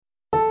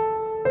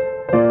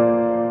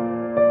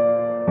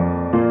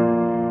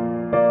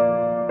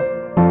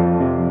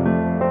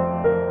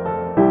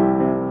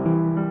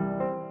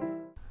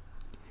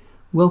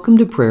Welcome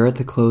to prayer at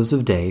the close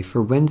of day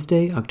for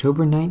Wednesday,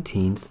 October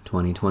 19th,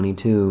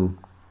 2022.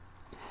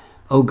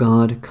 O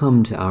God,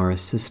 come to our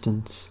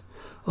assistance.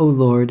 O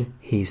Lord,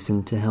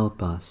 hasten to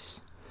help us.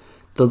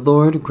 The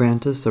Lord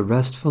grant us a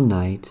restful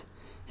night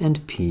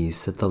and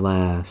peace at the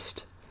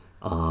last.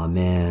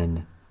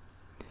 Amen.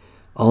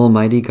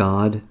 Almighty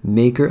God,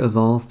 maker of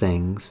all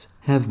things,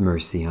 have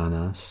mercy on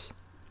us.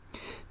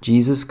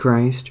 Jesus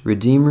Christ,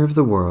 Redeemer of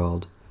the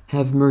world,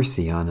 have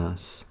mercy on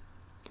us.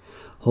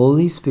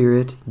 Holy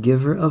Spirit,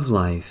 giver of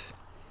life,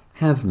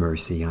 have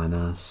mercy on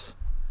us.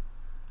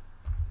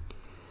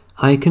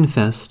 I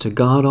confess to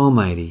God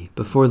Almighty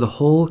before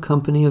the whole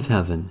company of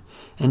heaven,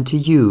 and to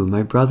you,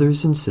 my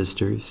brothers and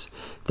sisters,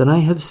 that I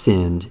have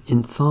sinned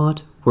in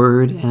thought,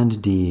 word, and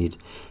deed,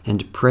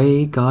 and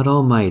pray God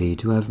Almighty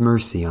to have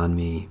mercy on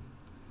me.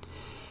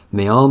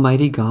 May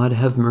Almighty God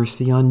have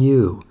mercy on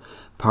you,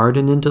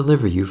 pardon and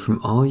deliver you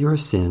from all your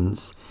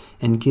sins,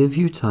 and give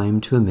you time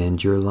to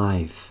amend your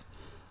life.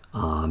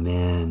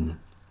 Amen.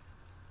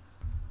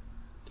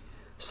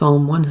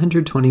 Psalm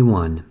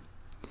 121.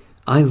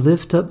 I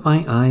lift up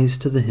my eyes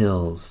to the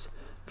hills.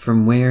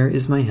 From where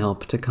is my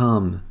help to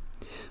come?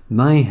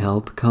 My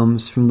help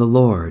comes from the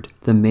Lord,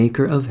 the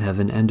maker of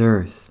heaven and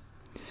earth.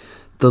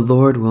 The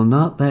Lord will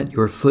not let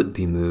your foot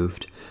be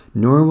moved,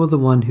 nor will the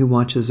one who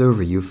watches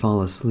over you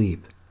fall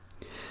asleep.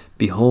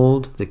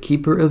 Behold, the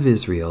keeper of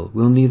Israel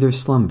will neither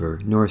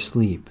slumber nor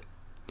sleep.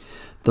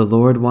 The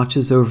Lord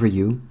watches over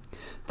you.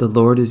 The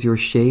Lord is your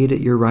shade at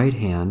your right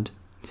hand.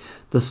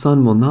 The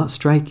sun will not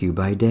strike you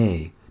by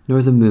day,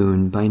 nor the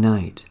moon by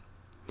night.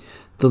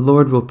 The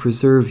Lord will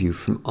preserve you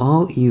from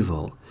all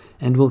evil,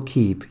 and will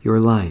keep your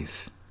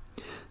life.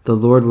 The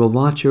Lord will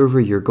watch over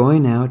your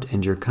going out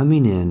and your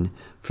coming in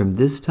from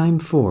this time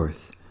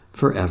forth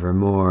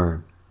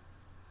forevermore.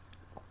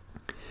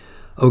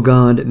 O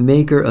God,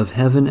 maker of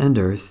heaven and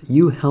earth,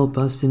 you help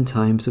us in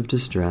times of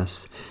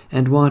distress,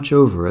 and watch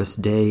over us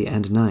day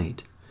and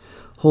night.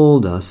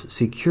 Hold us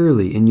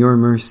securely in your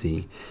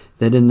mercy,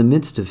 that in the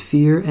midst of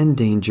fear and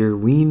danger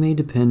we may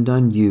depend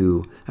on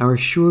you, our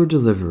sure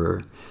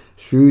deliverer,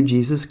 through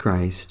Jesus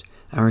Christ,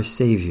 our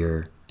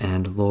Savior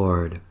and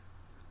Lord.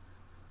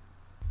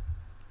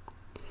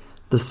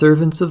 The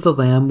servants of the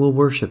Lamb will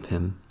worship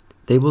him.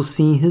 They will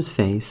see his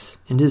face,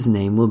 and his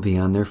name will be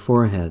on their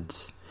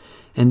foreheads.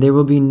 And there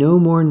will be no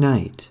more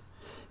night.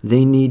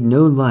 They need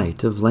no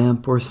light of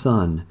lamp or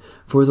sun,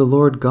 for the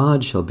Lord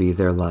God shall be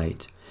their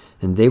light,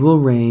 and they will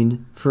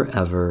reign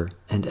forever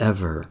and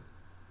ever.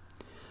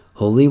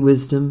 Holy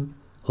wisdom,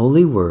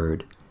 holy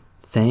word,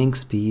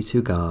 thanks be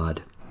to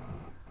God.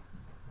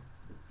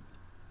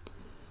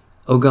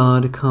 O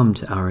God, come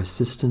to our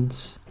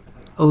assistance.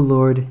 O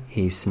Lord,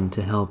 hasten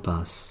to help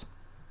us.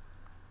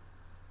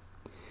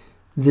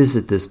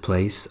 Visit this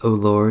place, O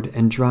Lord,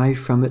 and drive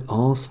from it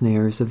all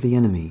snares of the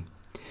enemy.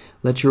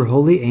 Let your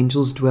holy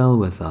angels dwell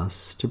with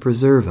us to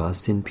preserve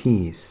us in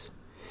peace.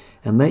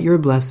 And let your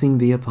blessing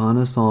be upon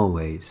us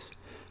always,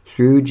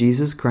 through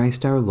Jesus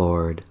Christ our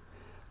Lord.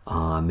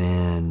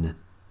 Amen.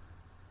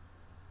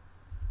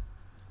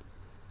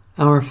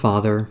 Our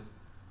Father,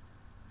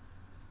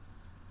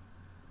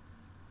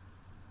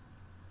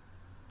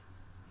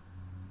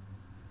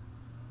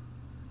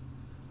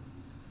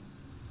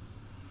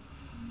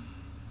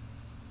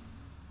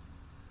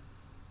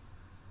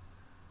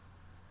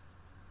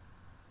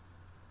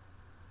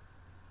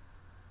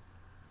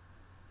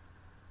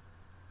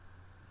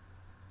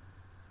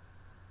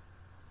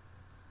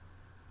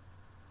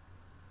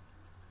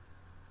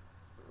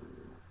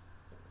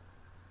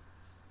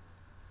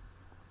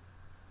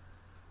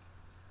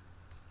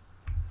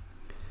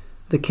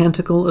 the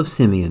Canticle of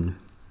Simeon.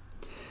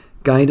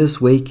 Guide us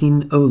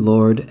waking, O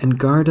Lord, and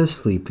guard us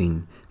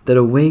sleeping, that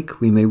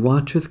awake we may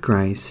watch with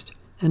Christ,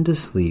 and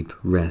asleep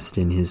rest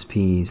in his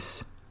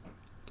peace.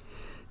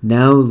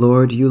 Now,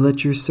 Lord, you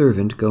let your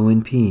servant go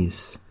in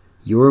peace.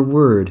 Your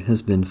word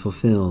has been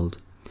fulfilled.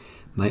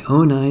 My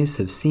own eyes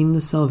have seen the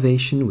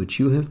salvation which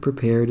you have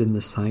prepared in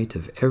the sight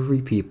of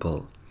every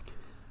people,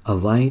 a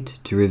light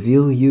to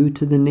reveal you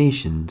to the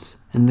nations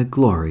and the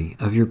glory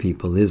of your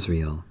people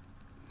Israel.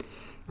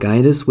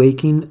 Guide us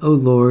waking, O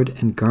Lord,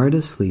 and guard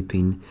us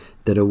sleeping,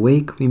 that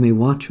awake we may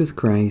watch with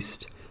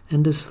Christ,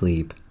 and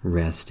asleep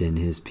rest in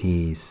his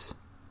peace.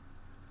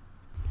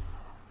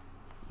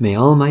 May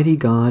Almighty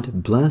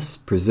God bless,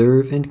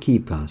 preserve, and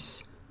keep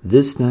us,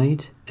 this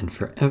night and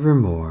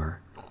forevermore.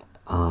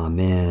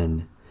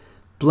 Amen.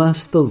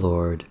 Bless the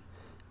Lord.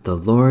 The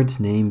Lord's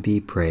name be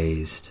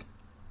praised.